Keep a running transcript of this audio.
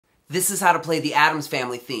This is how to play the Addams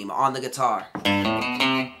Family theme on the guitar.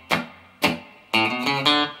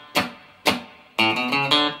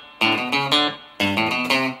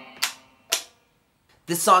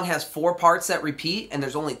 This song has 4 parts that repeat, and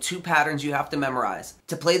there's only 2 patterns you have to memorize.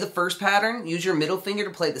 To play the first pattern, use your middle finger to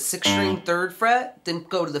play the 6th string 3rd fret, then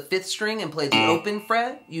go to the 5th string and play the open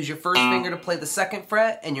fret. Use your first finger to play the 2nd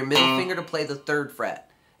fret, and your middle finger to play the 3rd fret.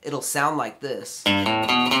 It'll sound like this.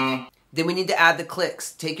 Then we need to add the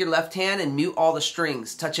clicks. Take your left hand and mute all the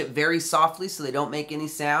strings. Touch it very softly so they don't make any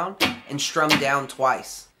sound, and strum down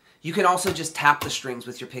twice. You can also just tap the strings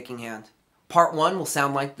with your picking hand. Part 1 will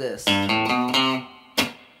sound like this.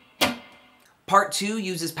 Part 2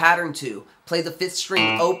 uses pattern 2. Play the 5th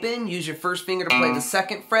string open, use your first finger to play the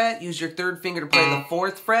 2nd fret, use your 3rd finger to play the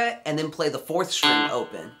 4th fret, and then play the 4th string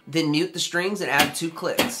open. Then mute the strings and add 2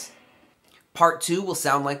 clicks. Part 2 will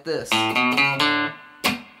sound like this.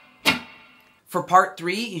 For part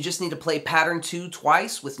 3, you just need to play pattern 2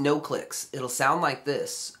 twice with no clicks. It'll sound like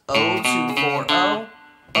this. 0-2-4-0,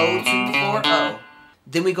 0-2-4-0.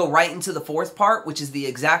 Then we go right into the 4th part, which is the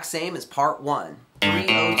exact same as part 1.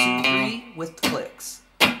 3-0-2-3 with clicks.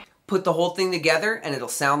 Put the whole thing together and it'll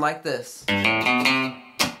sound like this.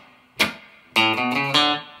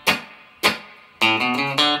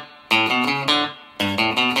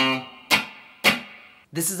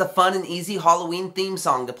 This is a fun and easy Halloween theme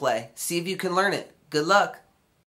song to play. See if you can learn it. Good luck!